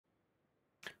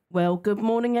Well, good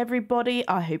morning, everybody.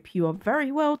 I hope you are very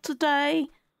well today.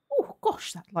 Oh,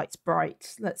 gosh, that light's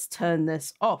bright. Let's turn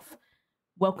this off.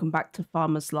 Welcome back to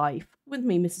Farmer's Life with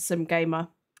me, Mrs. Sim Gamer.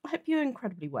 I hope you're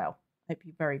incredibly well. I hope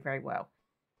you're very, very well.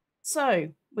 So,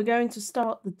 we're going to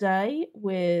start the day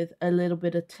with a little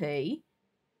bit of tea.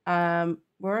 We're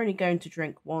only going to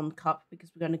drink 1 cup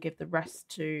because we're going to give the rest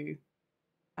to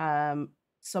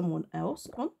someone else.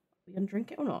 Come on, are we going to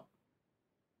drink it or not?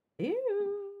 Ew.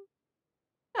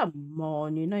 Come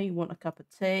on, you know you want a cup of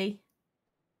tea.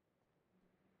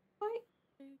 Why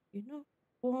do you not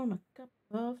want a cup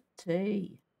of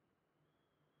tea?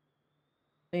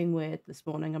 Being weird this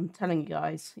morning, I'm telling you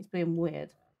guys. He's being weird.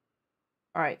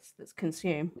 Alright, let's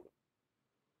consume.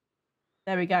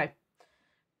 There we go.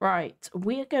 Right,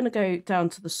 we are going to go down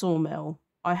to the sawmill.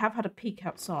 I have had a peek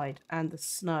outside and the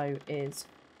snow is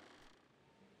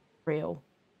real.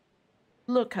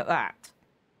 Look at that.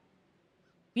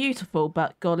 Beautiful,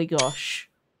 but golly gosh.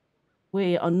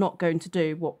 We are not going to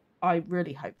do what I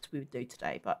really hoped we would do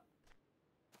today, but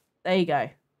there you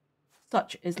go.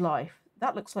 Such is life.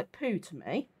 That looks like poo to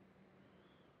me.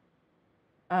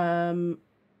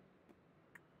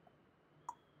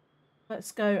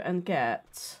 Let's go and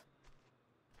get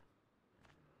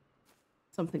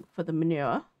something for the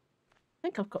manure. I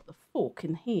think I've got the fork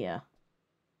in here.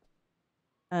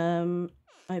 Open.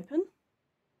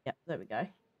 Yep, there we go.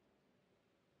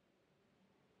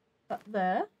 Up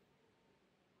there.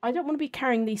 I don't want to be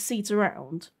carrying these seeds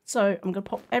around, so I'm going to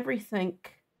pop everything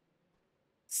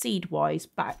seed-wise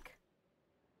back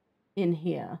in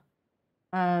here.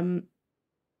 I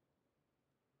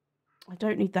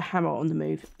don't need the hammer on the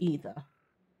move either.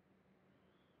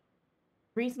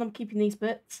 The reason I'm keeping these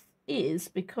bits is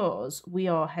because we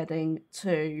are heading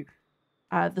to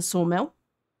the sawmill.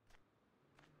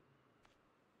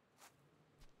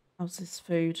 How's this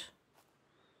food?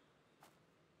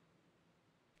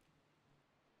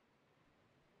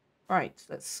 Right,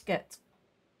 let's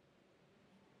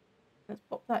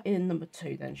pop that in number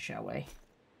 2 then, shall we?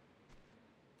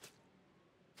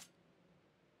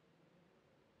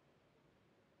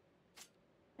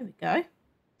 There we go.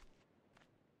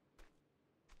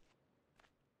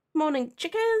 Morning,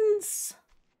 chickens!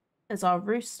 There's our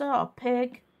rooster, our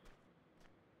pig.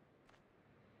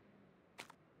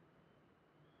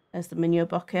 There's the manure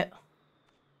bucket.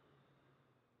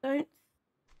 Don't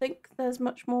think there's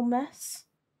much more mess.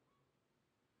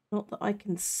 Not that I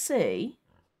can see.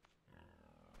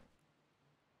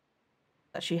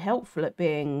 It's actually helpful at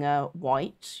being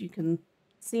white. You can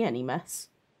see any mess.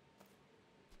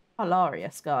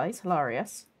 Hilarious, guys.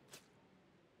 Hilarious.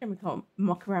 And we can't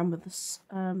muck around with the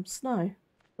snow. I'd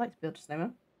like to build a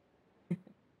snowman.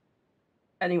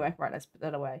 Anyway, right, let's put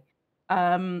that away.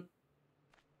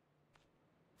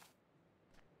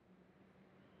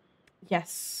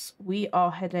 Yes, we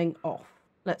are heading off.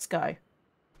 Let's go.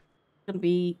 It's going to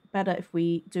be better if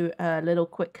we do a little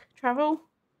quick travel.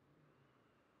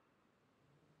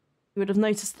 You would have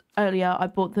noticed earlier I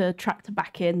brought the tractor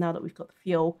back in now that we've got the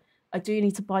fuel. I do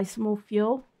need to buy some more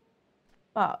fuel,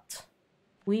 but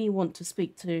we want to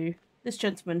speak to this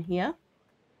gentleman here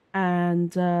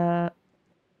and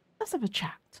let's have a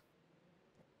chat.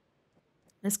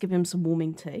 Let's give him some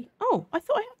warming tea. Oh, I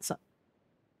thought I had some.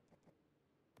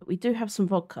 But we do have some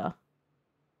vodka.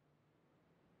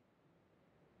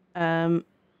 Oh,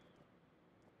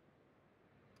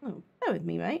 bear with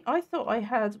me, mate. I thought I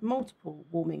had multiple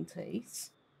warming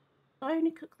teas. I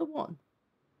only cook the one.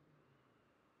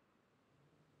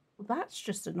 Well, that's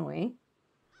just annoying.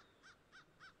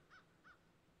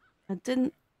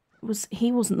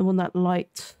 He wasn't the one that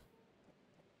liked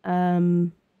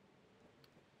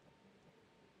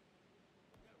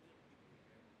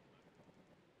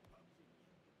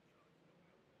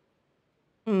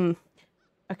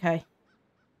okay.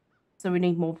 So we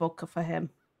need more vodka for him.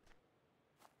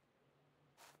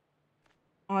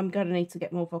 I'm going to need to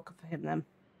get more vodka for him then.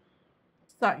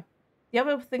 So, the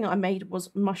other thing I made was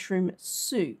mushroom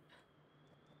soup.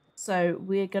 So,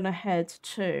 we're going to head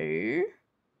to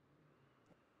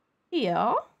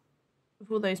here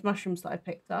with all those mushrooms that I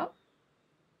picked up.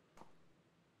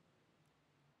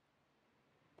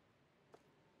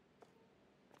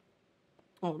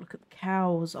 Oh, look at the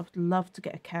cows. I'd love to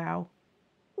get a cow.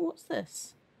 What's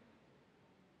this?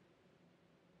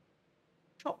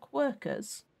 Chock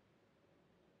workers.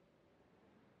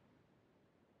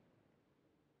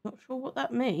 Not sure what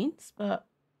that means, but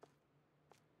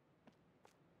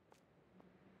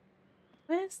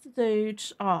where's the dude?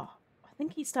 Ah, I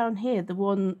think he's down here, the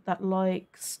one that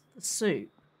likes the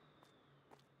soup.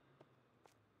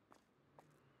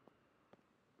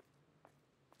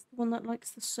 The one that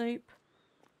likes the soup.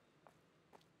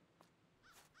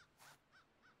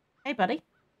 Hey, buddy.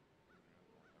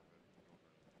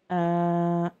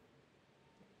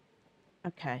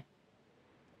 Okay.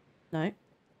 No.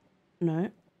 No.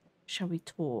 Shall we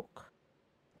talk?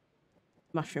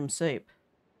 Mushroom soup.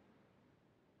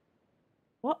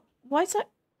 What? Why is that?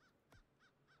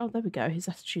 Oh, there we go. His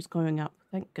attitude's going up.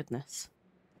 Thank goodness.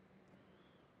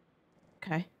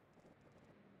 Okay.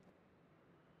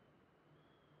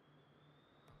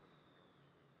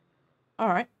 All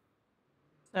right.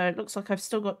 So it looks like I've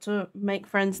still got to make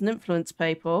friends and influence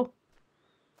people.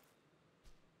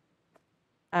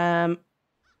 The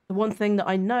one thing that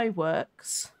I know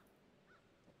works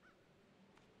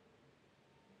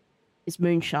is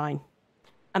moonshine.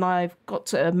 And I've got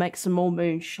to make some more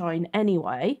moonshine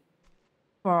anyway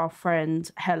for our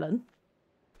friend Helen.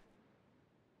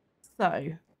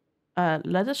 So,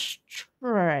 let us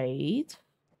trade.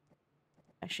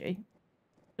 Actually,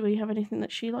 do we have anything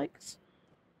that she likes?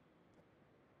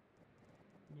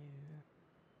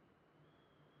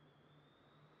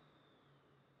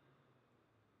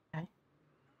 No. Okay.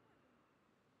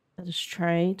 Let us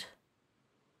trade.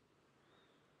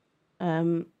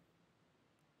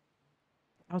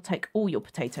 I'll take all your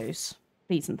potatoes,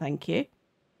 please and thank you.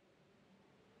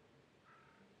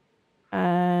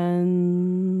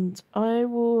 And I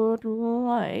would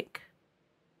like...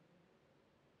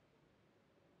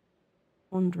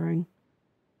 Wandering.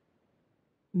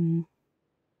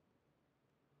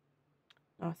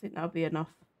 I think that'll be enough.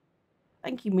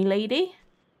 Thank you, me lady.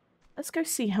 Let's go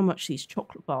see how much these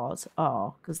chocolate bars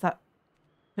are, because that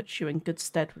puts you in good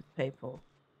stead with people.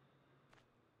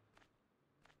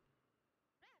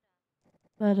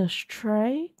 Let us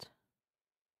trade.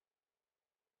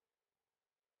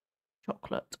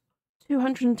 Chocolate.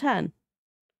 210.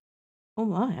 Oh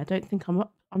my, I don't think I'm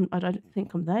up. I don't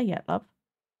think I'm there yet, love.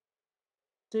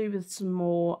 Do with some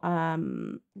more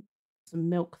some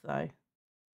milk though.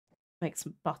 Make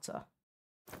some butter.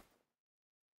 I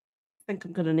think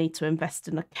I'm gonna need to invest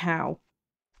in a cow.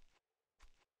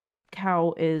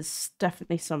 Cow is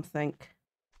definitely something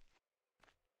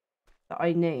that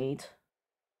I need.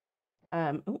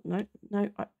 Oh no, I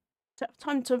don't have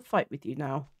time to fight with you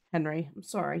now, Henry. I'm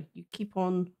sorry. You keep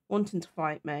on wanting to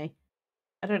fight me.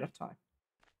 I don't have time.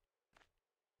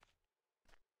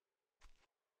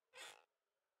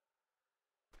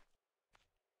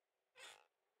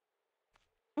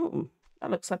 Oh,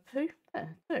 that looks like poo.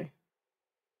 There, too.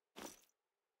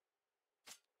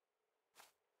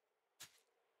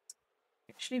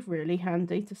 Actually really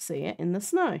handy to see it in the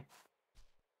snow.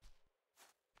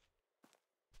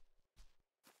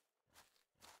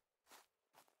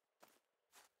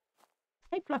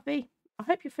 Hey, Fluffy. I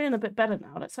hope you're feeling a bit better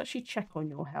now. Let's actually check on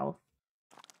your health.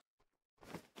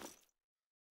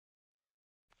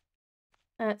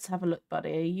 Let's have a look,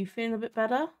 buddy. Are you feeling a bit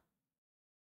better?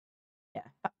 Yeah,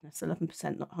 fatness,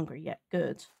 11%, not hungry yet.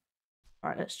 Good. All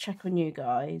right, let's check on you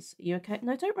guys. Are you okay?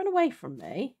 No, don't run away from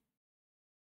me.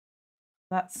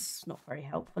 That's not very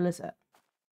helpful, is it?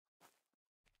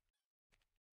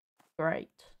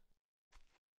 Great.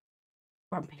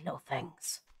 Grumpy little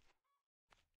things.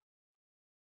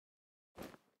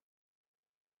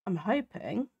 I'm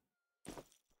hoping.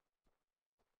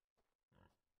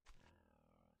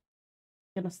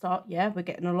 Gonna start. Yeah, we're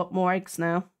getting a lot more eggs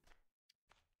now.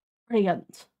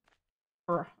 Brilliant.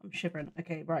 I'm shivering.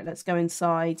 Okay, right, let's go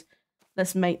inside.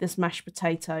 Let's make this mashed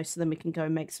potato so then we can go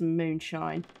and make some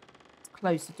moonshine. Let's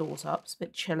close the doors up. It's a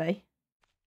bit chilly.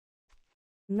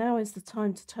 Now is the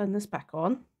time to turn this back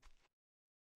on.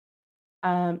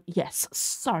 Yes,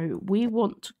 so we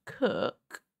want to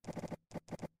cook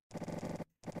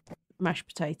mashed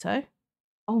potato.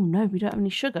 Oh no, we don't have any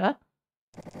sugar.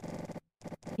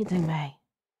 Kidding me.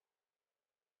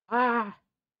 Ah.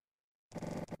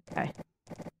 Okay.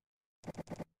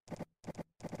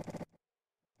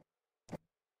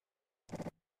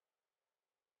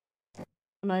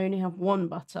 And I only have one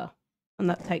butter, and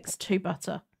that takes 2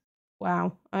 butter.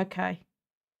 Wow, okay.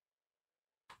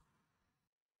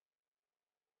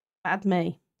 Bad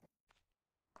me.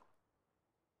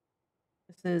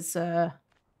 This is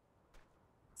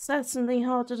certainly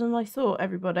harder than I thought,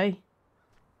 everybody.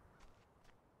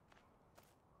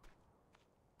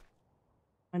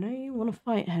 I know you want to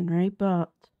fight, Henry, but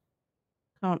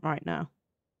can't right now.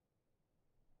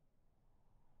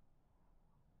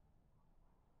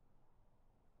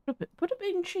 Would it have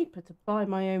been cheaper to buy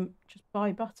my own, just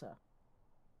buy butter?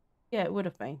 Yeah, it would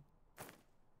have been.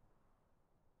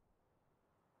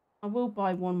 I will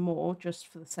buy one more just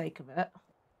for the sake of it.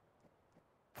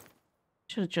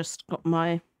 Should have just got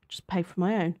just pay for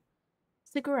my own.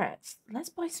 Cigarettes. Let's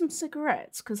buy some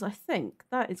cigarettes because I think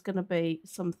that is going to be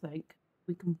something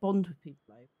we can bond with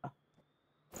people over.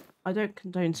 I don't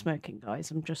condone smoking, guys.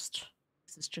 This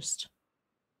is just,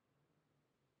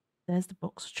 there's the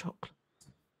box of chocolate.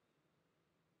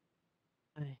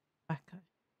 Okay, tobacco.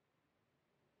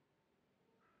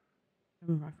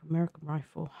 American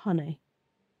rifle, honey,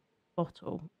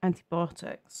 bottle,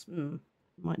 antibiotics.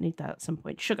 Might need that at some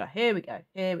point. Sugar, here we go.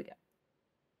 Here we go.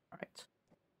 Right.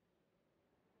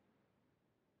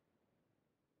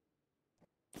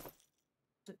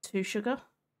 Is it 2 sugar?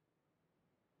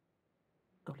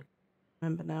 Gotta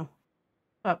remember now.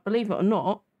 But believe it or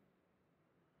not,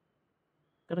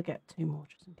 gotta get 2 more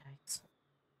just in case.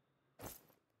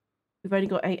 We've only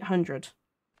got 800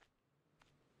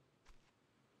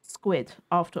 squid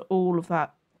after all of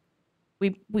that.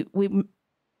 We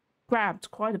grabbed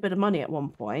quite a bit of money at one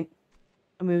point,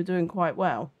 and we were doing quite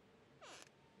well.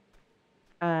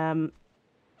 But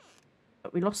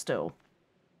we lost it all.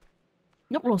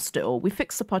 Not lost it all. We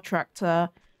fixed up our tractor.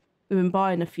 We've been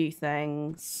buying a few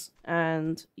things,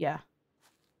 and yeah,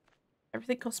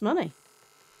 everything costs money.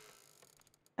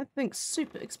 Everything's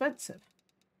super expensive.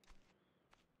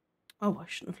 Oh, I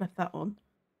shouldn't have left that on.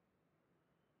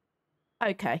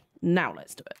 Okay, now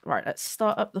let's do it. Right, let's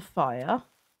start up the fire.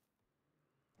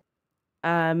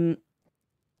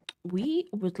 We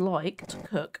would like to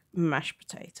cook mashed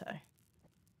potato.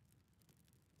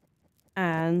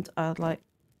 And I'd like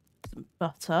some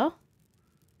butter.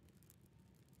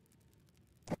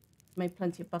 Made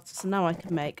plenty of butter, so now I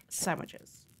can make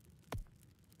sandwiches.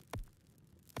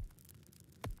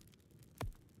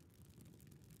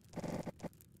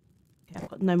 Okay, I've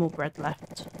got no more bread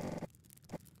left.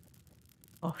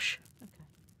 Gosh. Okay.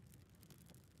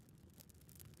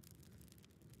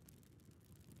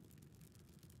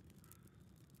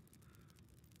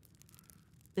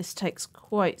 This takes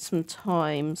quite some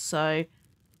time, so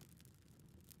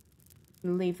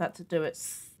I'll leave that to do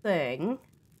its thing.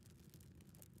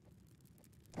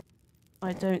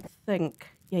 I don't think...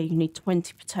 Yeah, you need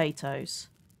 20 potatoes.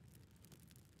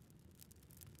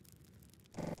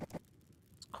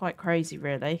 It's quite crazy,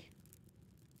 really.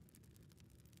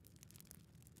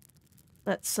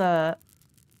 Let's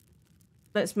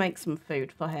make some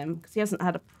food for him, because he hasn't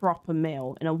had a proper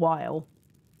meal in a while.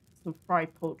 Some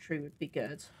fried poultry would be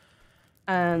good.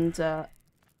 And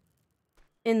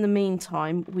in the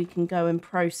meantime, we can go and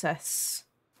process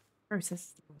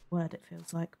is the word, it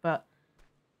feels like, but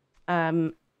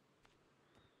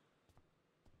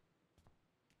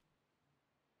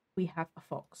we have a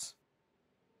fox.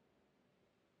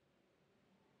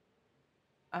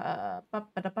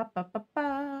 Put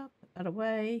that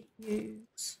away.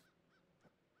 Use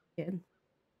in.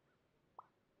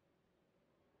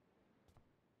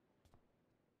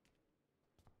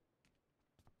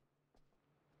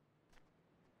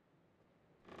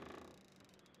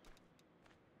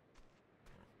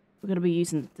 We're going to be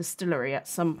using the distillery at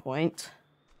some point.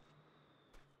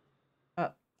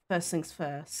 But first things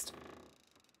first.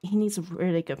 He needs a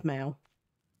really good meal.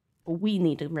 Or we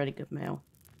need a really good meal.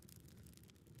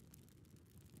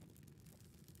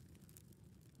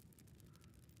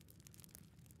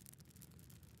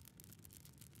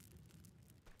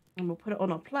 And we'll put it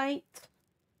on our plate.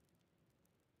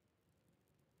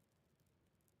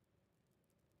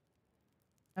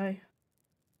 Oh.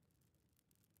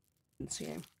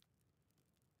 Consume.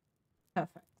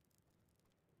 Perfect.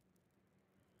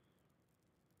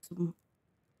 Some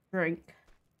drink.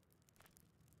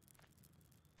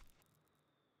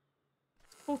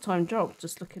 Full-time job,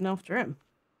 just looking after him.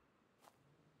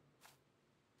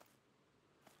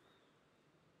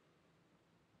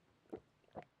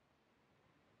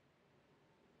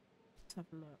 Let's have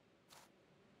a look.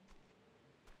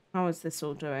 How is this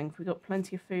all doing? Have we got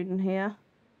plenty of food in here?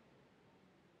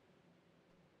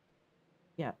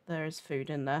 Yeah, there is food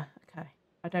in there. Okay.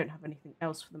 I don't have anything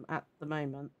else for them at the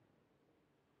moment.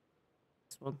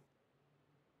 This one.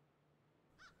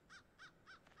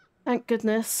 Thank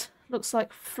goodness. Looks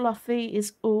like Fluffy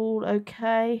is all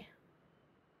okay.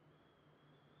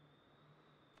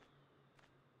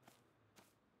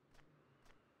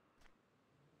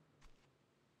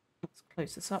 Let's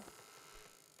close this up.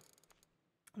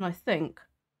 And I think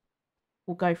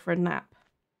we'll go for a nap.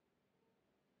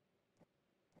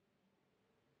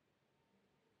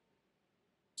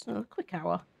 So a quick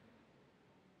hour.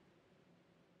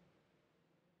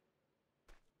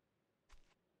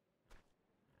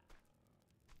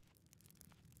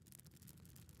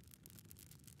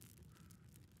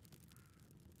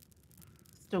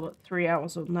 Still got 3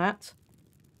 hours on that.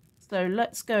 So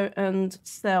let's go and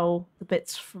sell the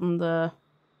bits from the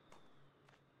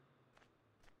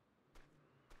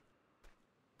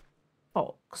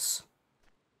box.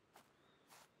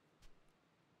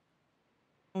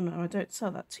 Oh no, I don't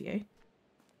sell that to you.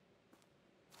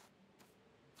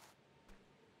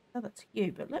 Sell that to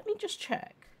you, but let me just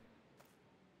check.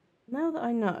 Now that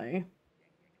I know,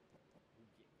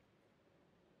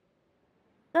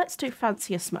 let's do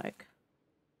fancier smoke.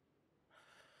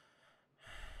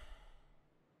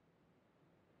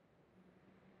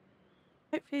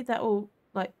 Hopefully that will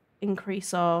like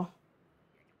increase our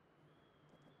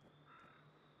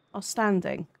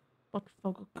standing. Bottle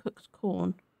of cooked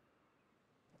corn.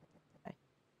 Okay.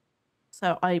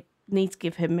 So I need to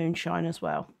give him moonshine as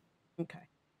well. Okay.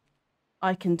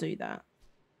 I can do that.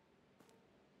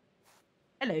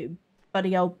 Hello,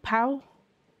 buddy old pal.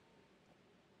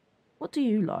 What do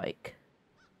you like?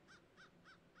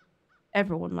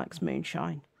 Everyone likes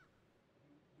moonshine.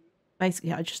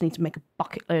 Basically, I just need to make a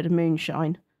bucket load of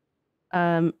moonshine.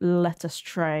 Let us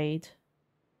trade.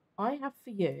 I have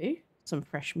for you some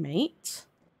fresh meat.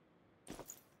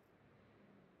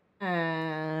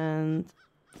 And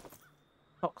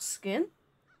fox skin.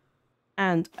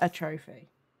 And a trophy.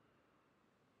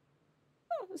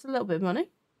 Oh, that's a little bit of money.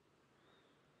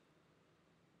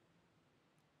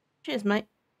 Cheers, mate.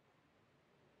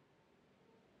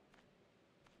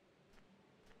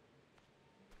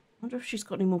 I wonder if she's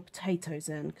got any more potatoes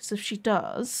in, because if she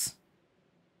does,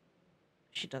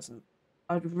 she doesn't.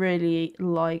 I'd really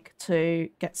like to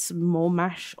get some more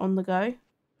mash on the go.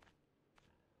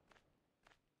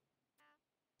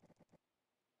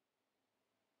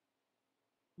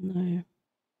 No.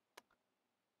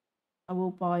 I will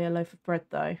buy a loaf of bread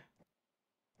though.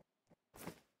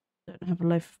 Don't have a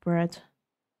loaf of bread.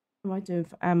 What am I doing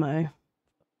for ammo?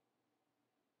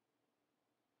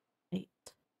 8.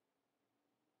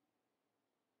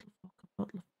 A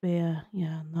bottle of beer.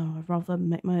 Yeah, no, I'd rather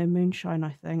make my own moonshine,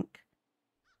 I think.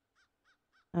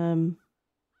 I'll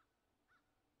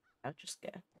just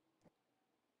get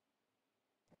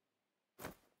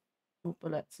more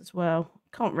bullets as well.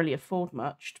 Can't really afford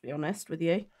much, to be honest with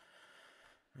you.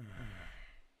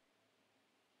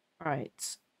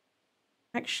 Right.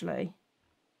 Actually,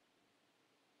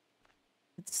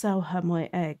 I could sell her my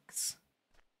eggs.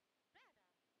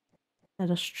 Let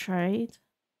us trade.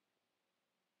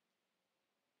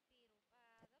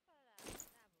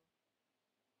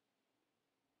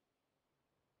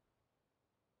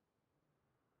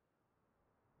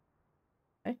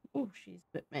 Okay. Oh, she's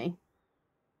bit me.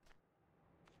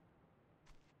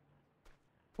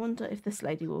 Wonder if this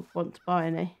lady will want to buy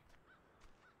any.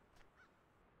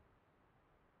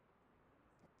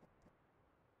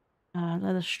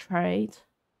 Let us trade.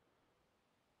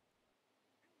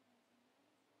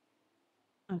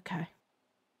 Okay.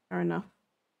 Fair enough.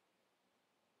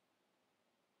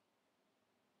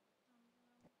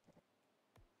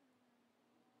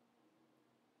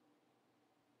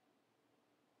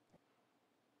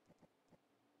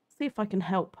 See if I can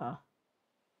help her.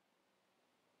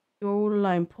 You're all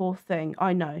alone, poor thing.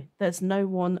 I know. There's no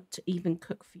one to even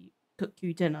cook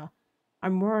you dinner.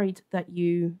 I'm worried that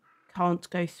you can't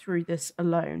go through this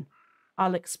alone.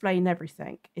 I'll explain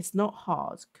everything. It's not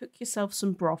hard. Cook yourself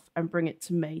some broth and bring it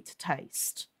to me to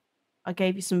taste. I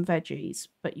gave you some veggies,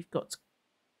 but you've got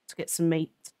to get some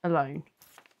meat alone.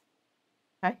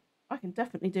 Okay, I can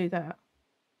definitely do that.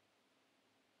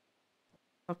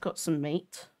 I've got some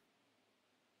meat.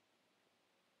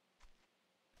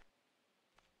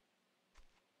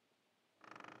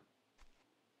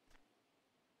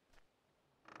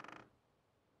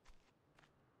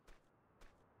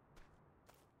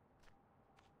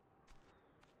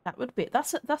 That would be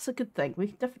that's a good thing. We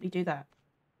can definitely do that.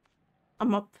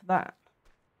 I'm up for that.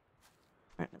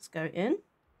 Right, let's go in.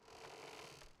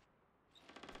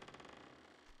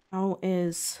 How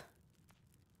is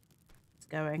it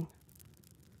going?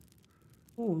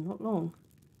 Oh, not long.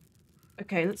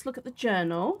 Okay, let's look at the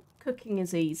journal. Cooking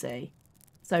is easy.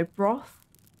 So broth.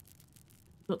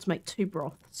 Got to make 2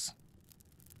 broths.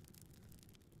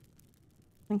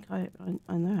 I think I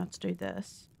know how to do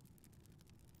this.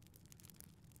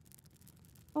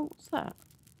 Oh, what's that?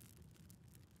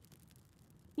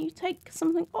 Can you take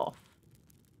something off?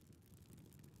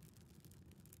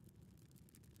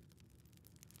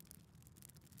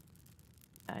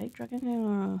 Okay,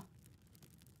 dragon.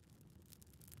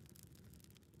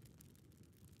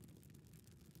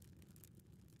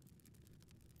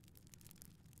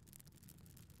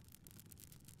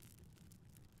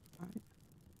 Right.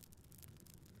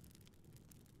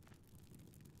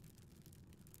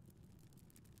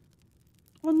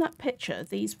 On that picture,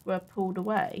 these were pulled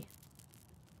away.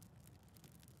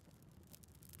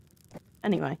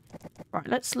 Anyway, right,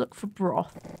 let's look for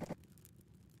broth.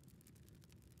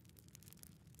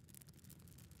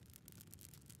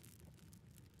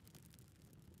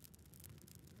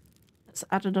 Let's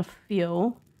add enough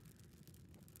fuel.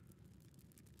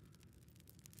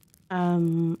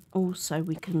 Also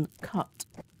we can cut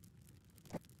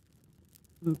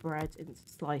some bread into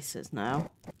slices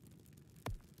now.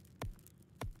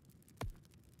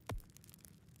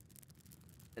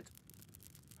 Good.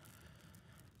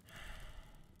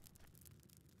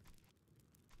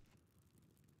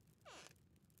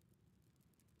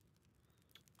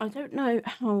 I don't know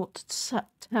how to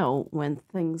tell when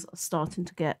things are starting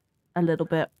to get a little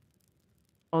bit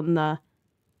on the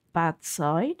bad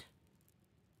side.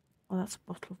 Oh, that's a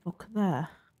bottle of vodka there.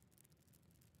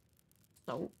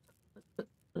 Salt.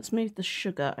 Let's move the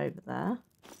sugar over there.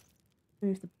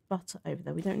 Move the butter over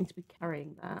there. We don't need to be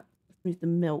carrying that. Let's move the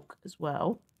milk as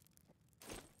well.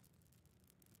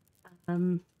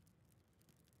 Let's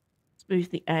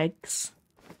move the eggs.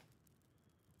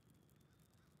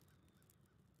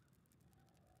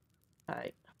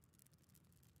 Okay.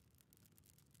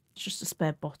 It's just a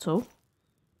spare bottle.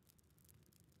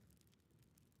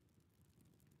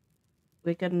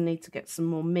 We're going to need to get some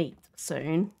more meat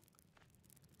soon.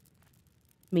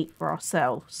 Meat for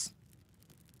ourselves.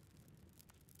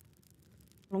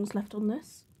 How long's left on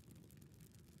this?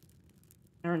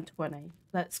 1:20.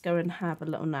 Let's go and have a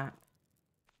little nap.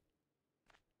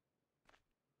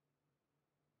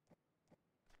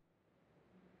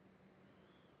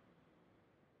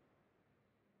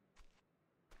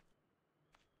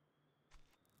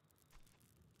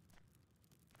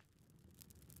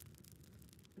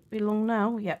 Be long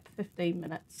now? Yep, 15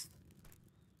 minutes.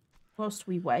 Whilst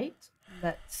we wait,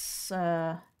 let's get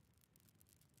a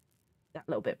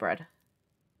little bit of bread.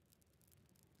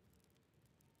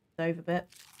 Over a bit.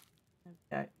 There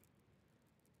we go.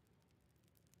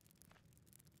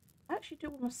 I actually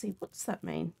do want to see, what does that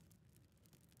mean?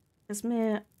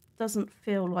 Esmir doesn't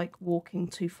feel like walking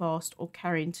too fast or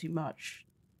carrying too much.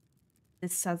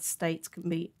 This sad state can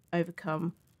be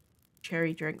overcome.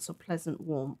 Cherry drinks or pleasant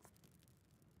warmth.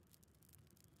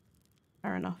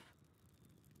 Fair enough.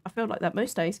 I feel like that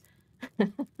most days.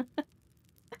 Okay,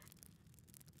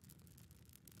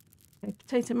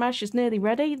 potato mash is nearly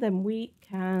ready. Then we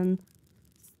can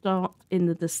start in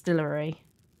the distillery.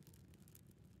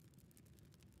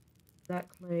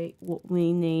 Exactly what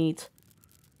we need to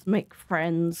make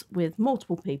friends with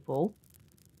multiple people.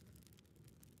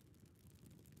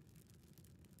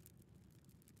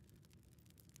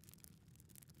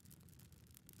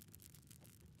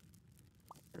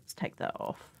 Let's take that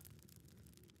off.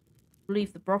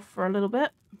 Leave the broth for a little bit.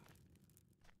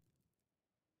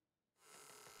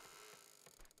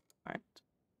 Right.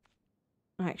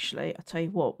 Actually, I tell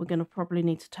you what, we're going to probably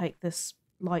need to take this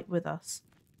light with us.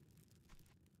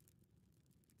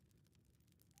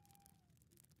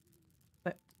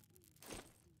 But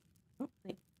oh,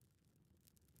 it's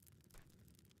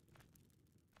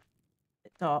a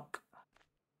bit dark.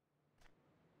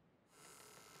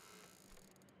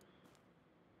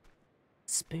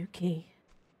 Spooky.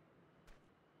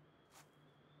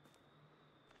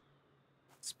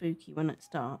 Spooky when it's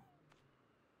dark.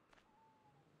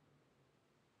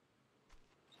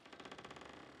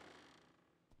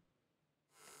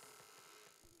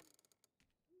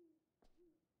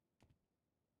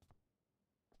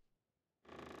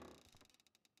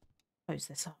 Close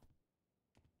this up.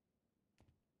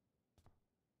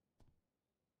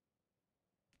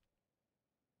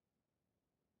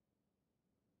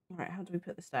 Right, how do we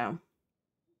put this down?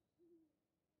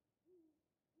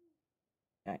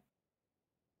 Okay.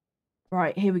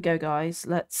 Right, here we go, guys.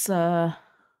 Let's crack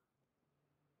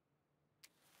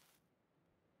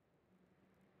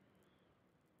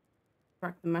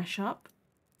the mash up.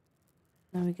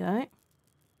 There we go.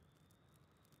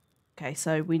 Okay,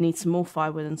 so we need some more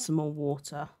firewood and some more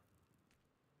water.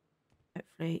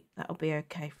 Hopefully that'll be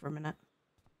okay for a minute.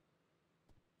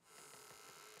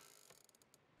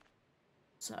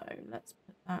 So let's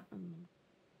put that in.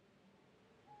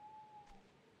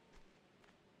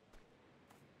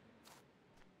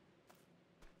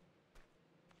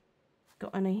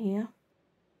 Got any here?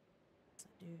 Yes, I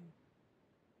do.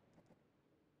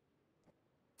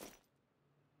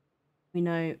 We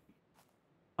know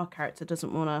our character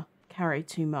doesn't want to carry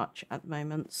too much at the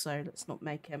moment, so let's not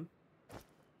make him.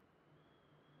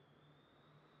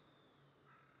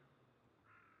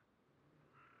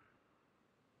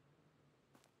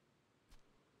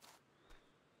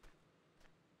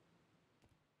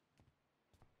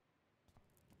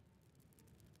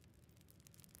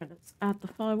 Right, let's add the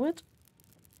firewood.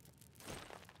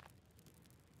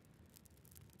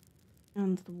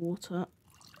 And the water.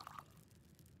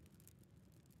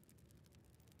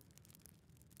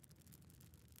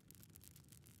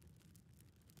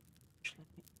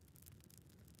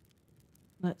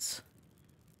 let's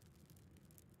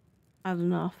add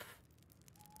enough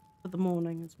for the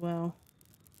morning as well.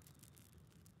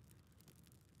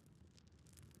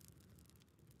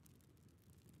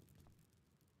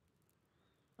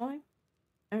 Time?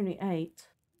 Only 8.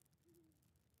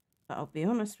 But I'll be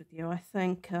honest with you, I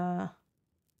think our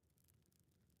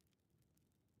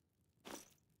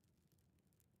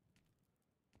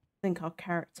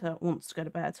character wants to go to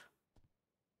bed.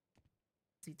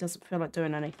 He doesn't feel like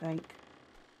doing anything.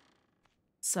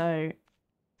 So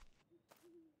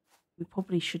we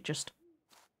probably should just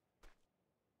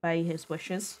obey his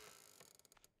wishes.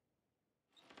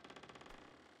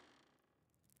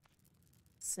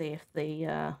 See if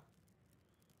the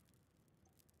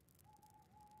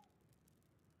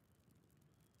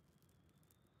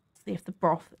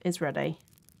broth is ready.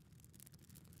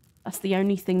 That's the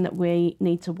only thing that we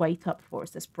need to wait up for,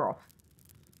 is this broth.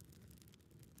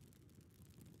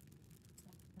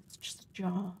 That's just a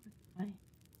jar. Okay.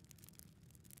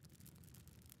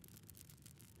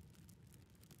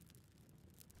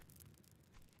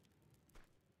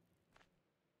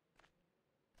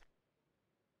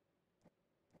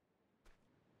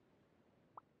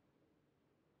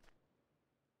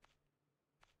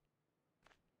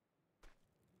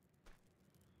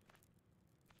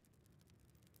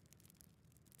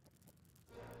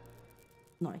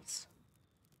 Nice.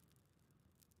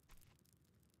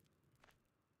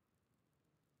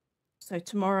 So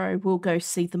tomorrow we'll go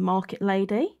see the market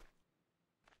lady.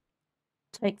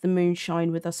 Take the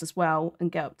moonshine with us as well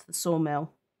and get up to the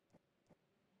sawmill.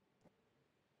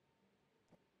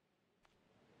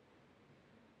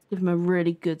 Give him a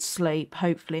really good sleep.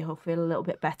 Hopefully he'll feel a little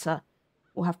bit better.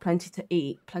 We'll have plenty to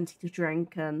eat, plenty to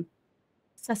drink, and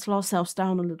settle ourselves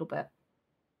down a little bit.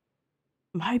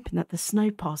 I'm hoping that the snow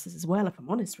passes as well, if I'm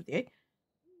honest with you.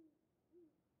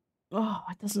 Oh,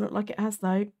 it doesn't look like it has, though.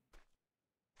 In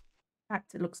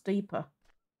fact, it looks deeper.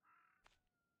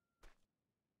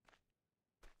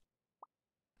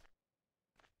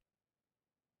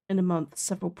 In a month,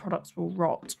 several products will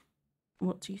rot.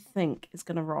 What do you think is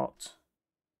going to rot?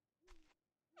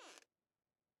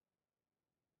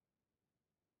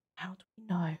 How do we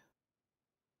know?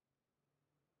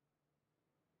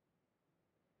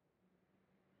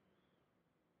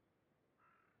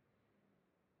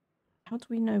 How do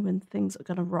we know when things are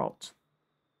going to rot?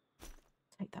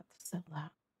 Take that to sell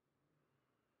that.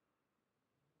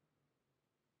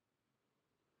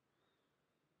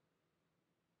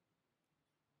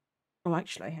 Oh,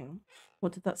 actually, hang on.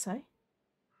 What did that say?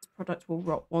 This product will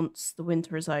rot once the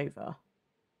winter is over.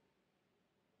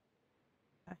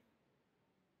 Okay.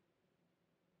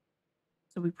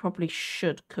 So we probably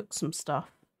should cook some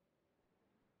stuff.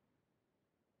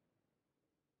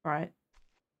 Right.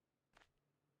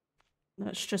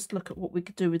 Let's just look at what we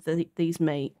could do with these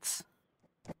meats.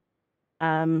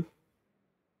 Let's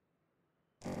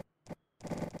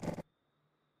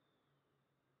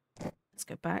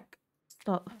go back.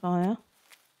 Start the fire.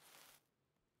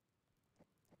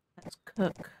 Let's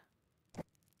cook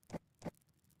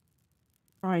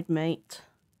fried meat.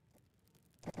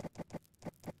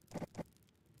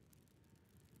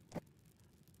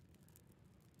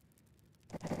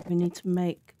 We need to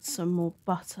make some more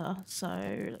butter, so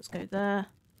let's go there.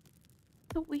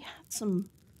 I thought we had some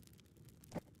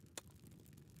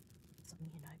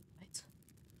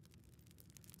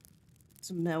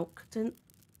some milk, didn't?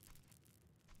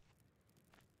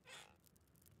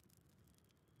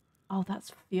 Oh,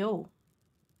 that's fuel.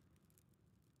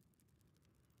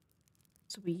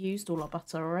 So we used all our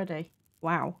butter already.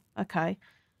 Wow. Okay.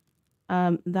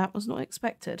 That was not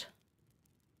expected.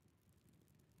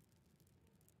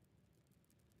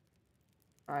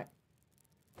 Right.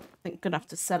 I think I'm gonna have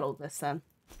to sell all this then.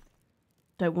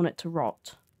 Don't want it to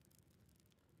rot.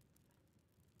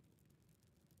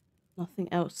 Nothing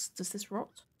else. Does this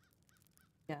rot?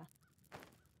 Yeah.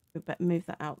 We better move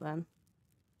that out then.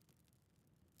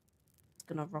 It's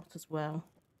gonna rot as well.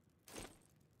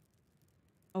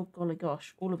 Oh golly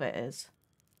gosh, all of it is.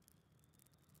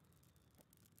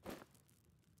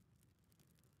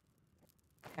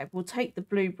 Okay, we'll take the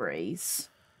blueberries.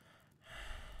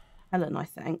 Helen, I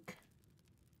think.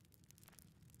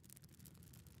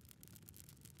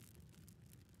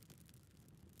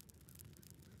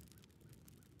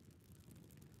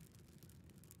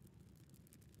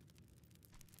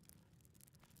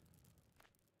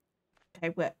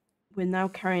 Okay, we're now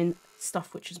carrying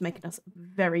stuff which is making us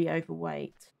very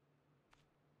overweight. Is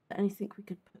there anything we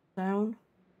could put down?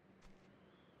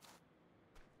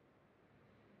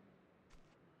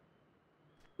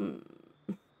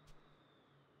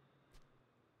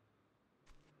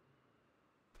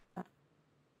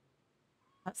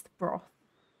 That's the broth.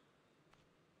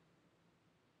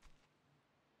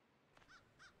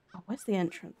 Where's the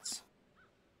entrance?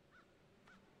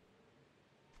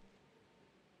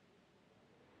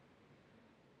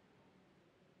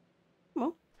 Come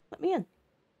on, let me in.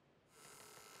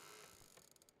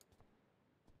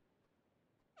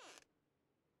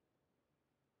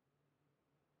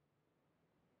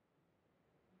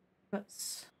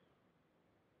 Let's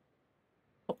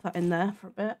pop that in there for a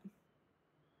bit.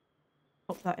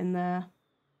 Pop that in there.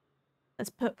 Let's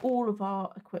put all of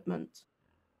our equipment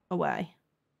away.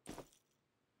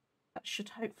 That should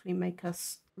hopefully make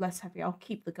us less heavy. I'll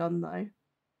keep the gun though.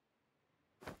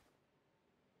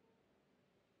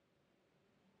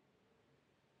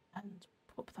 And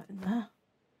pop that in there.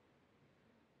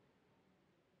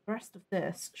 The rest of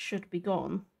this should be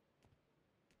gone.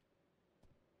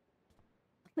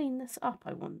 Clean this up,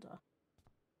 I wonder.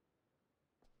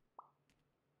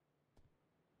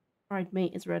 Fried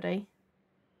meat is ready.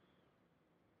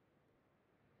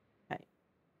 Okay.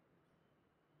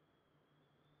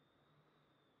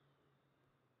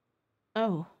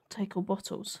 Oh, take all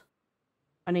bottles.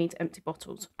 I need empty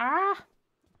bottles. Ah!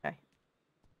 Okay.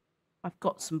 I've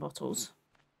got some bottles.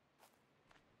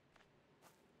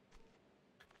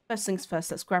 First things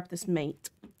first, let's grab this meat.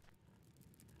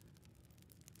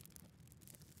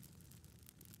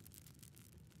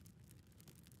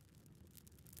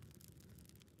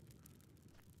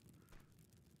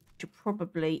 Should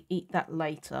probably eat that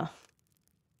later.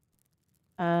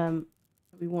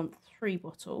 We want 3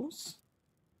 bottles.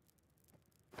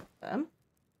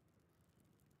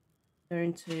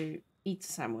 Going to eat a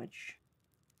sandwich.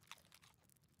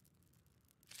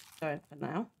 Going for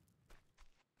now.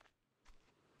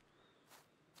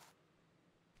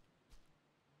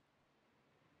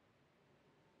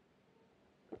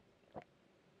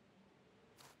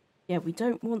 Yeah, we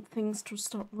don't want things to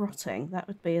start rotting. That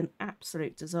would be an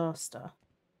absolute disaster.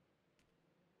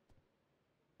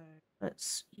 So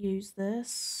let's use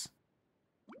this.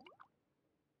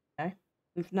 Okay.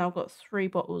 We've now got 3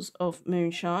 bottles of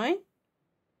moonshine.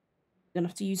 We're going to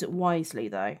have to use it wisely,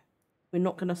 though. We're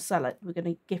not going to sell it. We're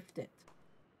going to gift it.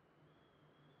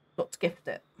 Got to gift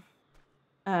it.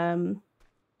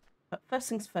 But first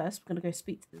things first, we're going to go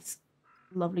speak to this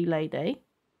lovely lady.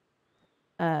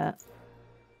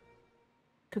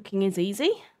 Cooking is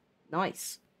easy.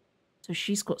 Nice. So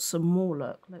she's got some more,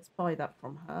 look. Let's buy that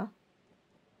from her.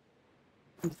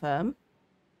 Confirm.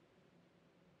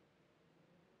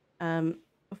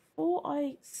 Before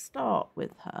I start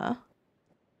with her,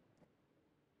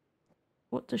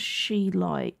 what does she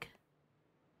like?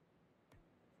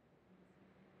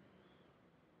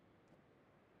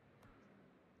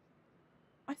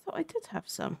 I thought I did have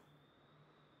some.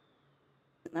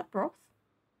 Isn't that broth?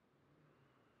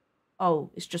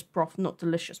 Oh, it's just broth, not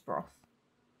delicious broth.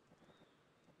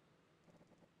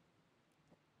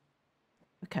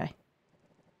 Okay.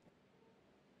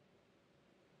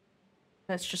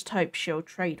 Let's just hope she'll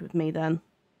trade with me then.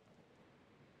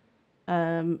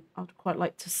 I'd quite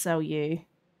like to sell you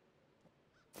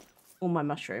all my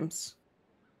mushrooms.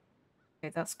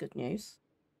 Okay, that's good news.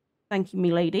 Thank you,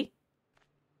 me lady.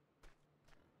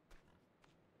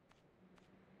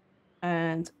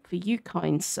 And for you,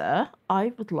 kind sir,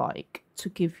 I would like to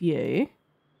give you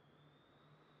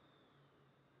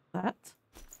that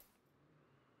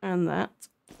and that.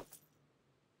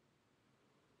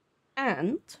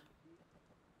 And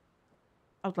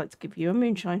I would like to give you a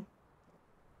moonshine.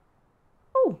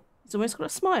 Oh, he's almost got a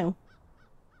smile.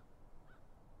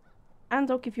 And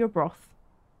I'll give you a broth.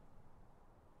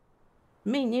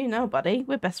 Me and you now, buddy.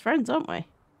 We're best friends, aren't we?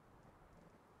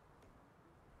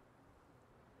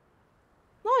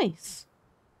 Nice.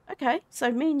 Okay,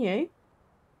 so me and you,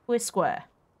 we're square.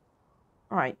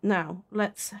 All right, now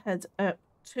let's head up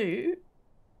to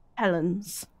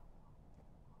Helen's.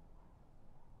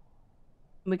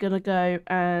 We're going to go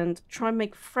and try and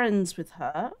make friends with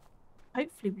her.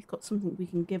 Hopefully we've got something we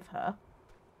can give her.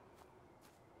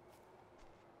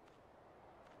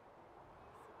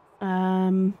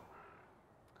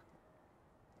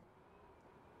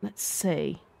 Let's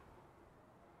see.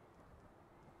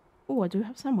 Oh, I do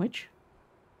have a sandwich.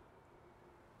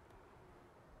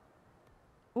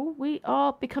 Oh, we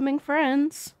are becoming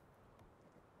friends.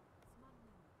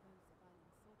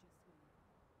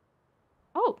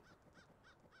 Oh.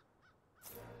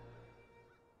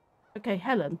 Okay,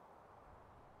 Helen.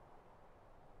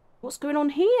 What's going on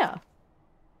here?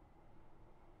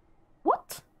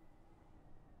 What?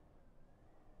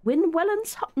 Win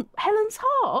Helen's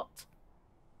heart?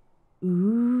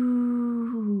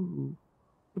 Ooh.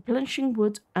 Replenishing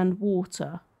wood and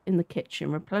water in the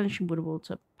kitchen. Replenishing wood and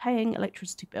water. Paying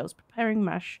electricity bills. Preparing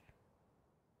mash.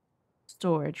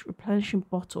 Storage. Replenishing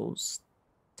bottles.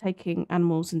 taking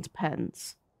animals into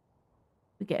pens.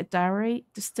 We get a dairy,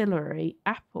 distillery,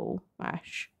 apple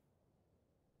mash.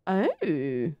 Oh.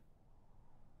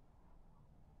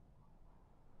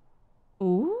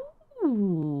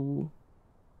 Ooh.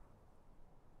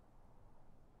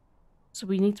 So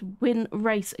we need to win a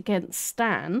race against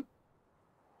Stan.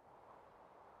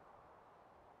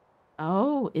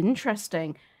 Oh,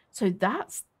 interesting. So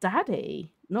that's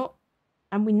Daddy, not...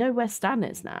 And we know where Stan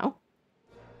is now.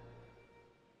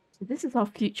 So this is our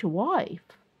future wife.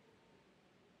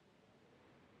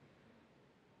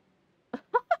 This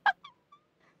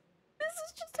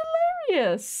is just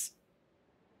hilarious.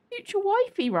 Future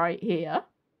wifey right here.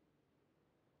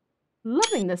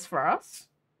 Loving this for us.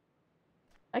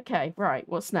 Okay, right,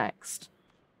 what's next?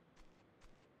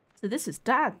 So this is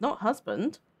Dad, not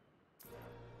husband.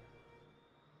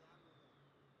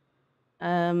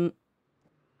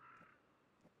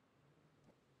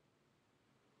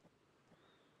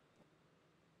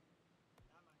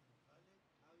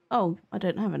 Oh, I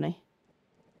don't have any.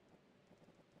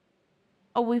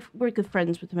 Oh, we're good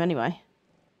friends with him anyway.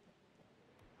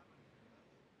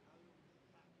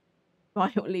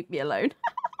 Why not leave me alone?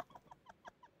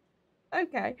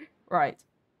 Okay, right.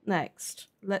 Next,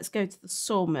 let's go to the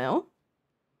sawmill.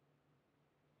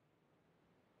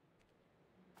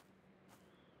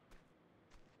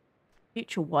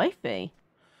 Future wifey.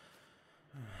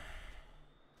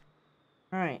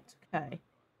 Right, okay.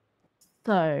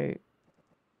 So,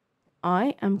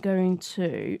 I am going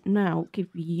to now give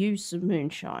you some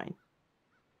moonshine.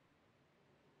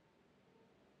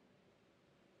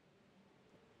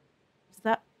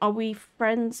 Are we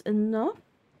friends enough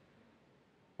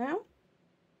now?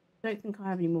 I don't think I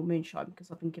have any more moonshine because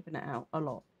I've been giving it out a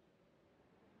lot.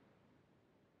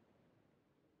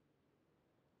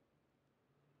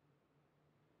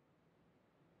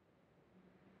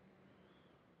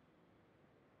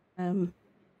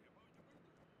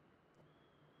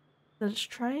 Let's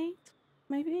trade,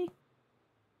 maybe?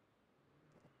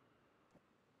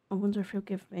 I wonder if he'll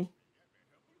give me.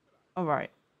 Alright,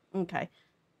 okay.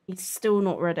 He's still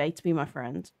not ready to be my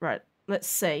friend. Right, let's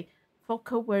see.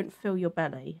 Vodka won't fill your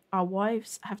belly. Our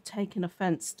wives have taken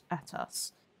offence at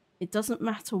us. It doesn't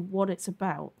matter what it's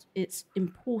about. It's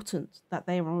important that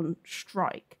they are on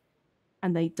strike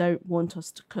and they don't want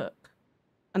us to cook.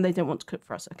 And they don't want to cook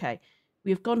for us. Okay.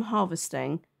 We have gone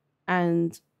harvesting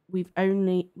and we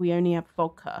only have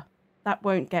vodka. That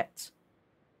won't get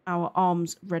our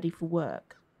arms ready for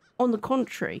work. On the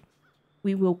contrary,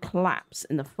 we will collapse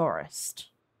in the forest.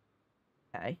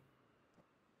 Okay.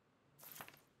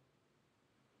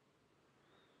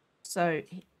 So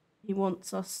he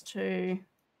wants us to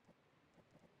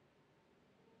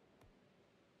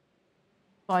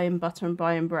buy him butter and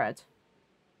buy him bread.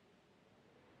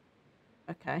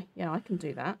 Okay, yeah, I can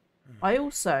do that. I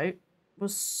also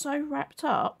was so wrapped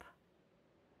up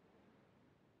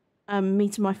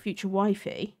meeting my future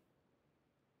wifey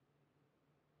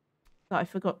that I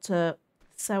forgot to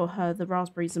sell her the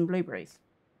raspberries and blueberries.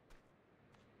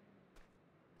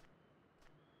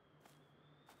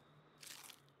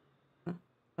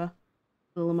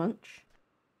 Little munch.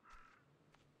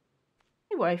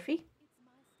 Hey, wifey.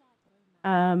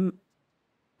 Oh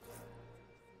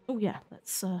yeah,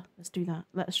 let's do that.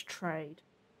 Let's trade.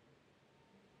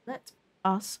 Let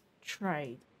us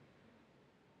trade.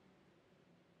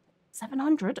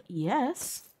 700?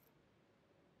 Yes.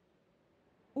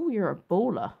 Oh, you're a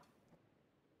baller.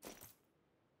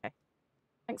 Okay.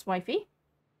 Thanks, wifey.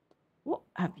 What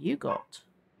have you got?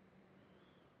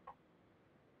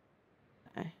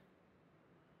 Okay.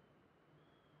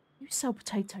 You sell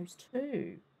potatoes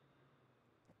too.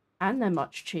 And they're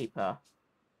much cheaper.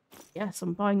 Yes,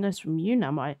 I'm buying those from you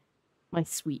now, my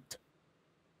sweet.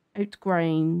 Oat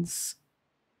grains.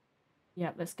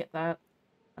 Yeah, let's get that.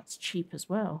 That's cheap as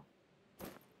well.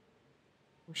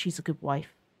 Well, she's a good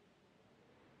wife.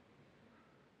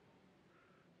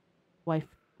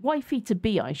 Wifey to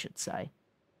be, I should say.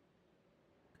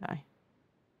 Okay.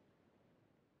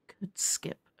 Could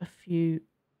skip a few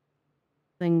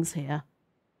things here.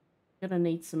 Gonna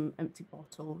need some empty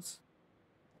bottles.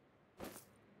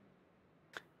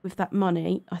 With that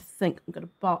money, I think I'm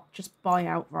gonna just buy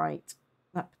outright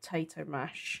that potato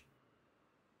mash.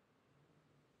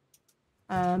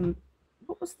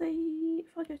 What was the...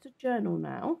 If I go to journal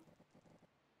now...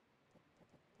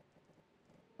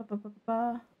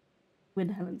 Win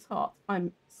Helen's heart.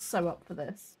 I'm so up for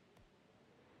this.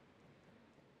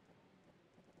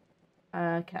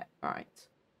 Okay, right.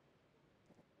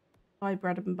 Buy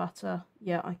bread and butter.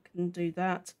 Yeah, I can do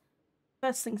that.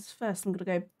 First things first, I'm going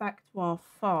to go back to our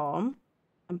farm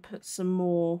and put some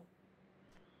more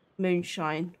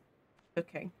moonshine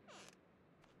cooking.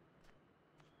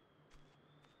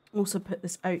 Also put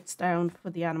this oats down for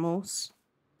the animals.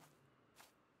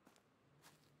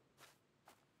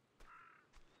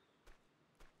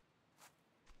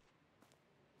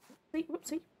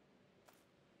 Whoopsie.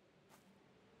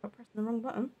 I'm pressing the wrong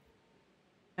button.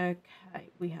 Okay,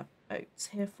 we have oats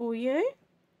here for you.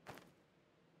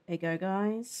 There you go,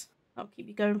 guys. I'll keep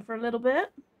you going for a little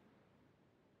bit.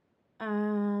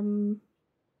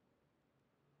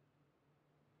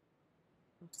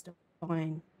 Still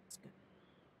fine. Let's go.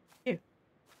 You.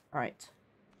 All right.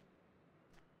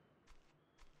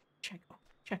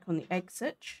 Check on the egg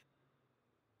sitch.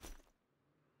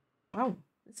 Wow,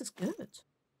 this is good.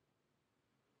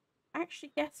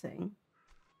 Actually getting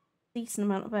a decent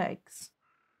amount of eggs.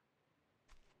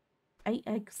 8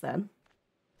 eggs then.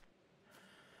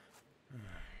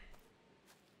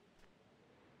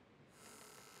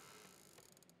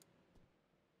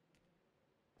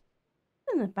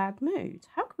 In a bad mood.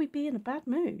 How could we be in a bad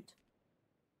mood?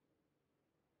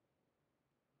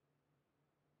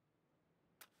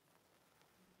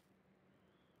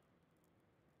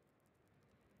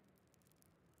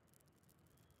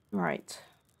 Right.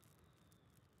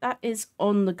 That is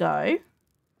on the go.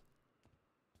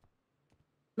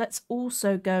 Let's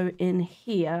also go in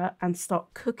here and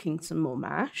start cooking some more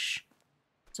mash.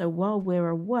 So while we're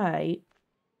away,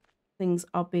 things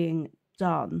are being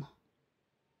done.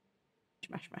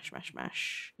 Mash, mash, mash,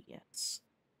 mash. Yes.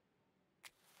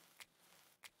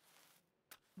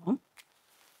 Come on.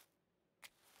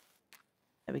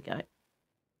 There we go.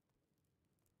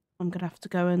 I'm going to have to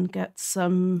go and get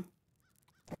some...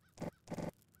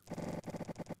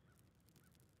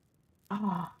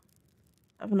 Ah,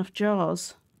 I have enough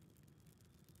jars.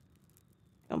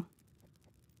 Come on.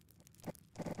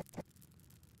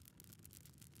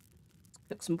 Let's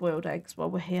cook some boiled eggs while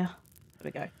we're here. There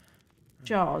we go.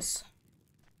 Jars.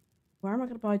 Where am I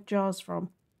going to buy jars from?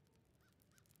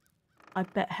 I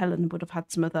bet Helen would have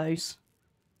had some of those.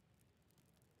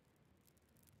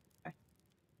 Okay.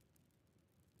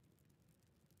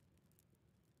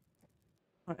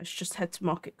 Right, let's just head to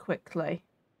market quickly.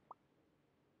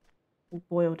 All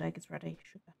boiled egg is ready.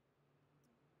 Sugar.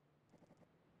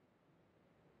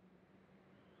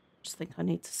 Just think I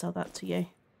need to sell that to you.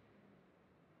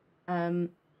 You don't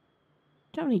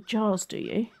have any jars, do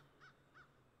you?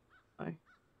 No.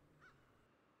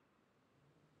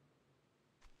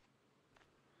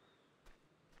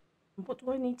 What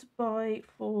do I need to buy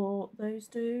for those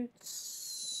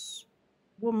dudes?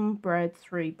 1 bread,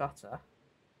 3 butter.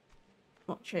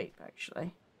 Not cheap,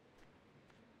 actually.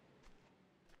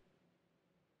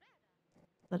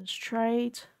 Let us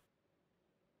trade.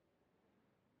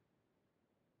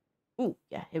 Oh,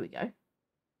 yeah, here we go.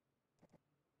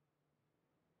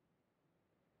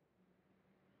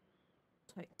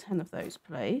 Take 10 of those,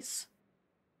 please.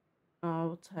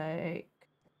 I'll take...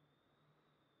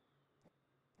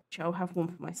 I'll have 1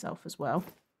 for myself as well.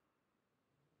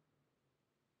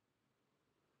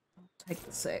 I'll take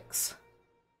the 6.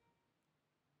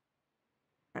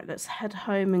 Right, let's head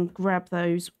home and grab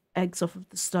those eggs off of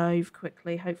the stove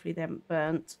quickly. Hopefully they haven't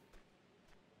burnt.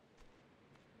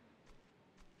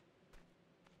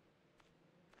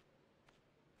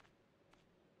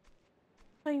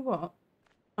 Tell you what,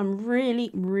 I'm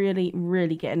really, really,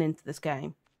 really getting into this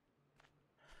game.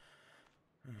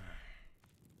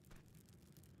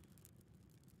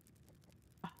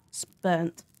 Oh, it's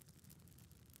burnt.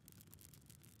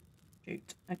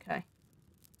 Shoot, okay.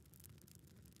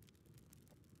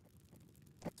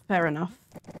 Fair enough.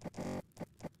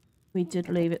 We did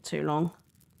leave it too long.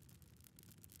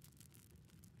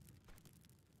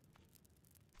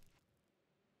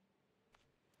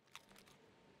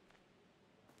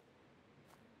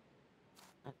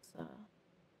 Let's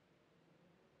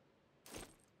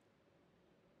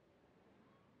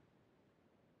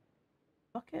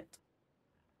bucket.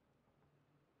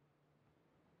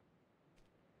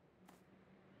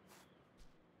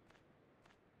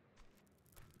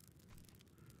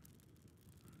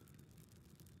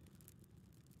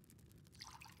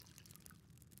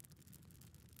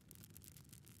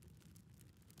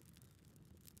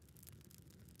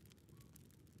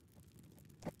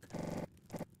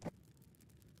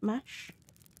 Mash.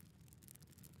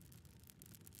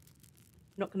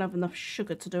 Not gonna have enough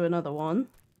sugar to do another one.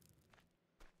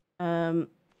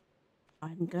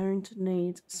 I'm going to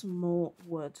need some more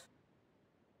wood.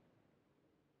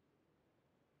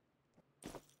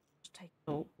 Just take it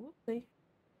all. Whoopsie.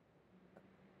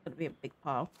 It's gonna be a big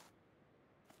pile.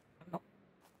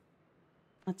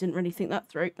 I didn't really think that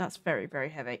through. That's very, very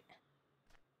heavy.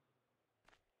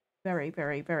 Very,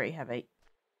 very, very heavy.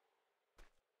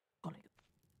 Golly.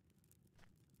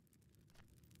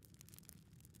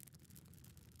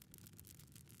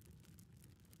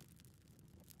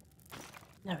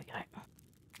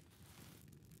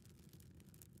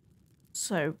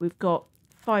 So we've got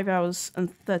 5 hours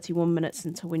and 31 minutes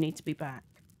until we need to be back.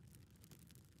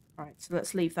 Right, so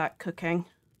let's leave that cooking.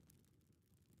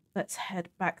 Let's head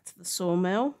back to the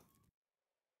sawmill.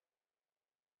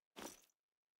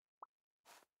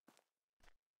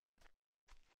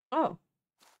 Oh,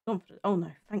 oh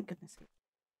no, thank goodness.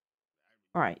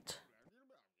 Right.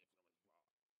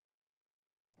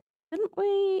 Didn't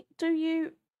we do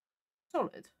you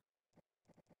solid?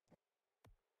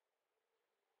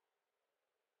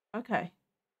 Okay.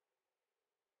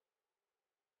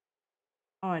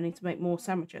 Oh, I need to make more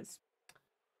sandwiches.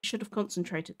 Should have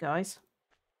concentrated, guys.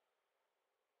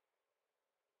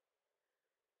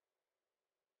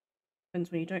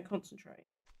 Depends when you don't concentrate.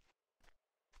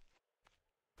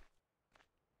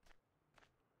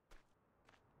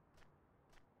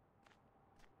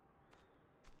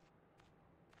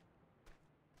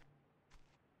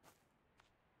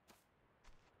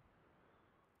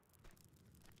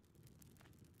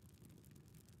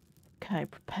 Okay,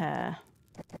 prepare.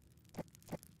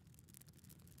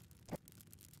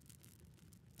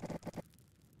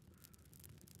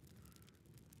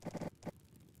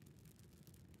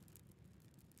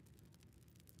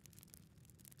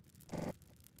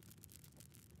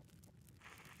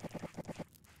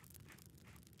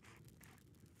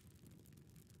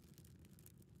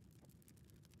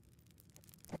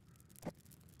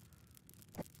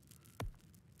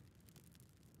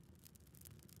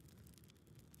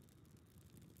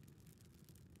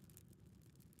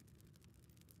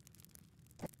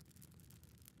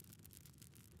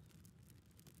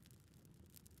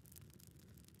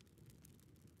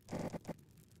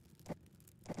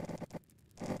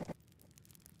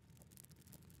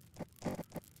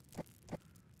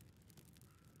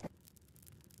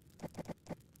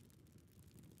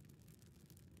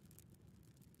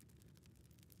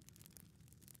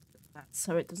 That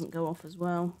so it doesn't go off as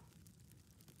well.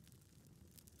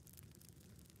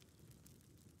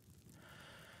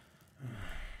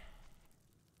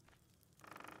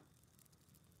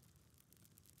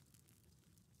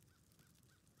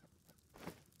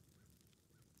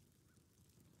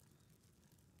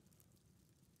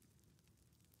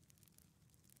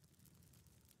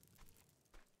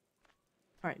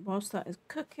 Alright, whilst that is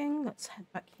cooking, let's head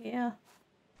back here.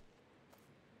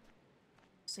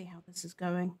 See how this is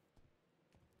going.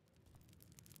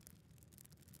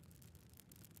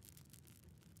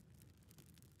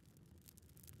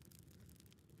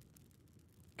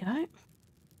 Go.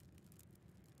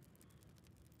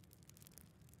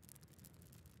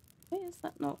 Why is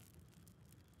that not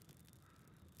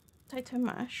potato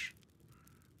mash?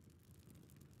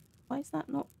 Why is that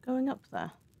not going up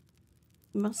there?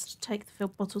 You must take the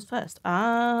filled bottles first.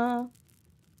 Ah.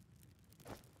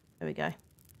 There we go.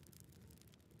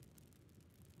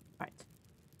 Right.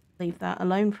 Leave that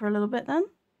alone for a little bit then.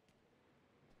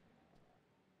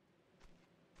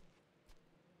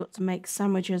 Got to make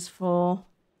sandwiches for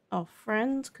our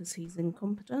friend because he's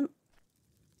incompetent.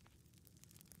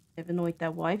 They've annoyed their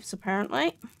wives,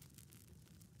 apparently.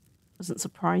 Doesn't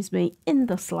surprise me in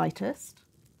the slightest.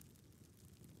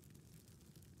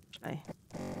 Actually.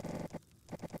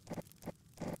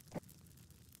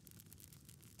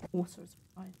 Water is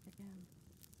required again.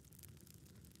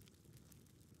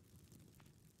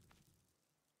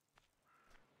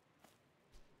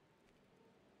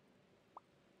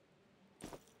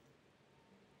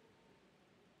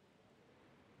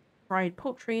 Fried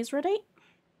poultry is ready.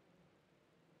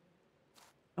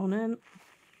 On in.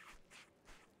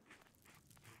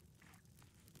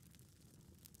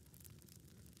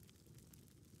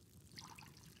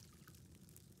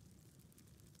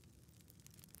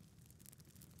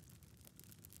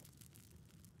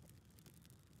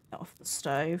 Off the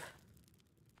stove.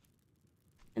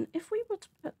 And if we were to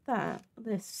put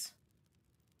this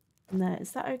in there,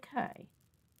 is that okay?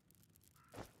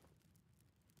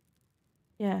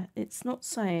 Yeah, it's not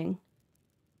saying.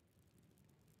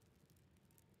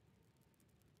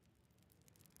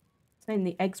 It's saying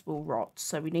the eggs will rot,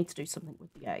 so we need to do something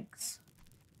with the eggs.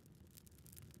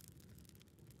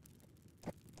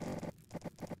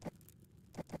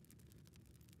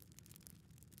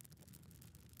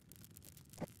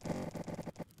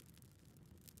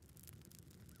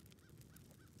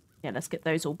 Yeah, let's get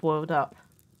those all boiled up.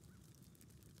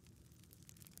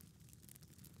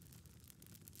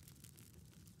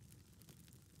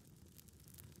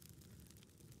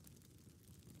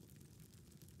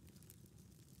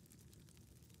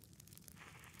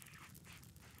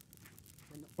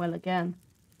 Well, again.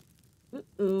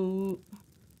 Ooh.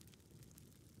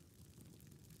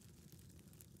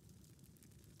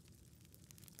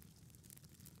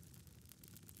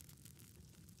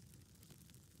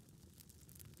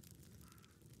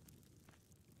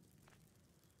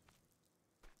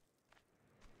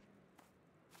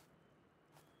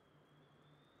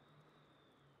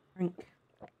 Drink.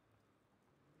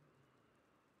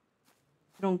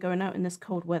 But on going out in this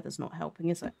cold weather's not helping,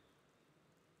 is it?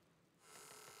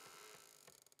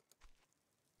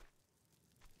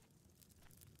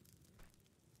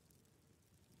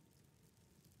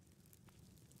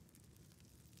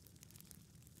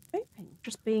 Hoping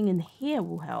just being in here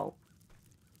will help.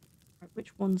 Right,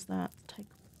 which one's that? Take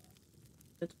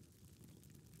good.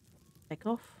 Take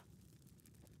off.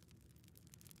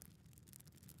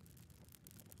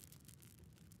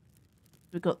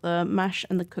 We've got the mash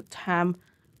and the cooked ham.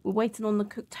 We're waiting on the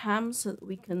cooked ham so that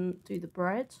we can do the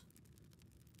bread.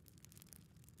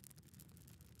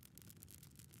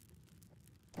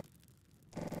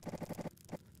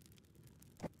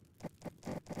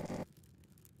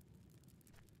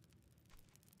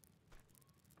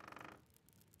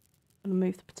 I'm going to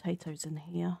move the potatoes in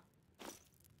here.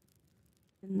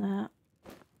 In there.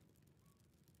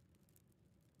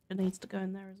 It needs to go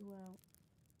in there as well.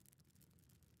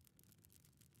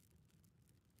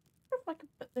 I wonder if I could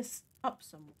put this up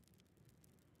somewhere.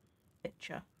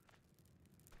 Picture.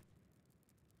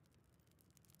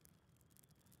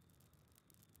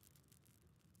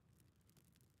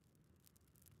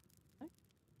 Okay.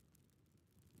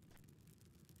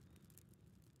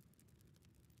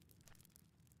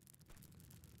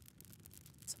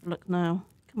 Let's have a look now.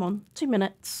 Come on, 2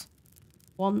 minutes.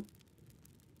 1.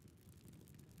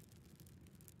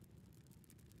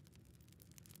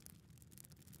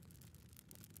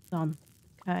 Done.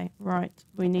 Okay, right.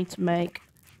 We need to make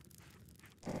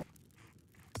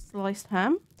sliced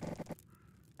ham.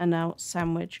 And now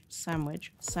sandwich,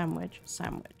 sandwich, sandwich,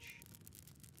 sandwich.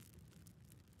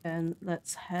 And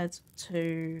let's head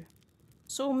to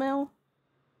sawmill.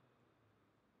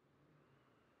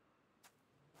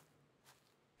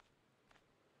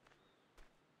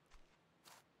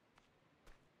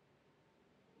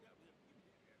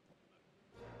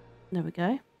 There we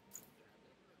go.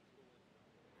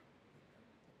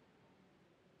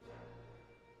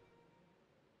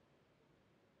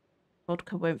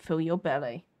 Vodka won't fill your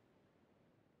belly.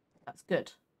 That's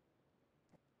good.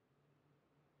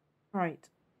 Right.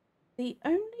 The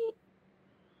only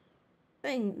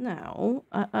thing now,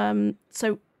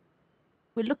 so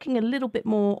we're looking a little bit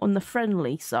more on the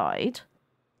friendly side.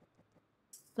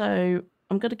 So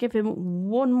I'm going to give him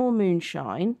 1 more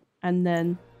moonshine, and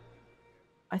then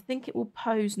I think it will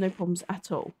pose no problems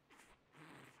at all.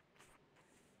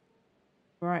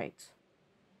 Right.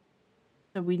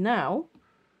 So we now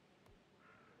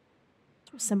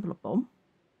to assemble a bomb.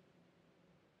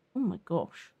 Oh my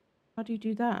gosh. How do you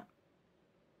do that?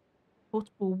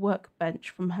 Portable workbench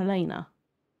from Helena.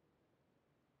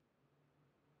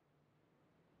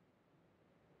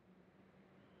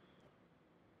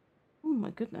 Oh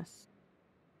my goodness.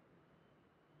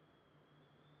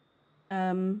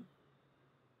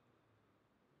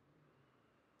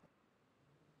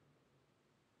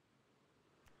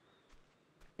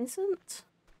 Isn't...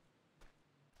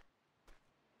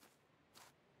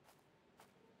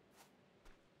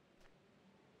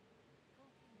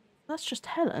 That's just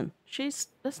Helen. She's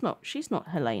not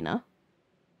Helena.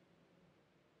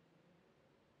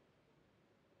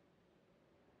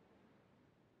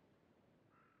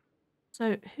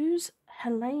 So who's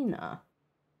Helena?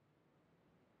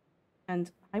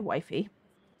 And hi, wifey.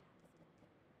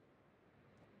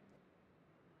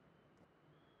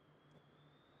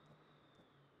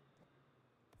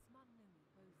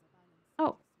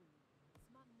 Oh.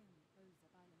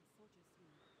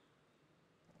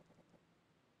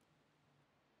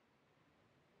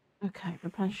 Okay,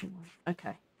 replenishing one.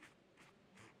 Okay.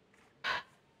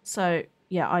 So,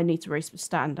 yeah, I need to race with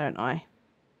Stan, don't I?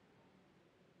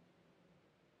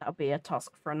 That'll be a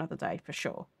task for another day, for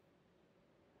sure.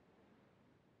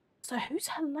 So, who's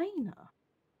Helena?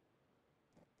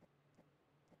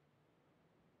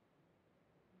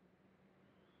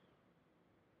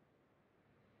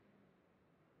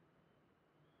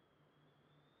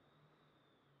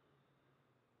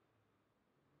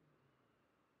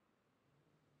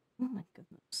 Oh my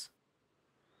goodness.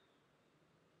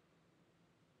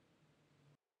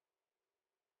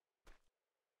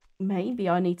 Maybe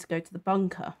I need to go to the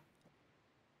bunker.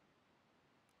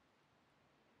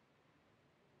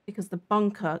 Because the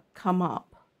bunker come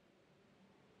up.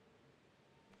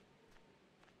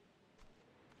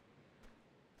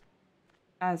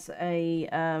 As a,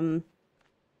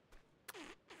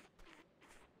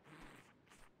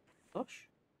 gosh.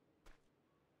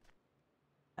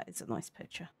 That is a nice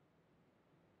picture.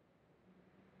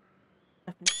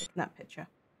 Definitely taking that picture.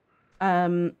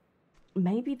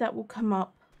 Maybe that will come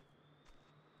up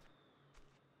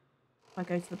if I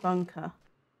go to the bunker.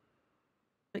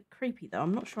 bit creepy though.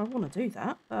 I'm not sure I want to do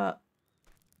that, but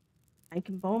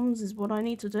making bombs is what I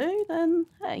need to do, then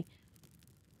hey.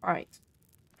 Right.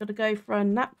 Gotta go for a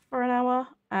nap for an hour,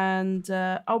 and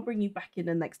I'll bring you back in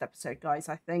the next episode, guys.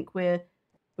 I think we're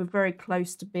very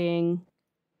close to being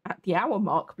at the hour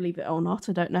mark, believe it or not.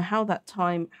 I don't know how that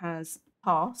time has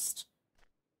passed.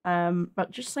 But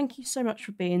just thank you so much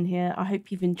for being here. I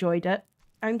hope you've enjoyed it.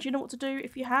 And you know what to do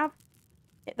if you have?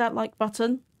 Hit that like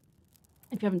button.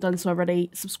 If you haven't done so already,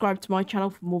 subscribe to my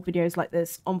channel for more videos like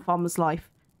this on Farmer's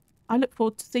Life. I look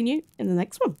forward to seeing you in the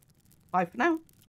next one. Bye for now.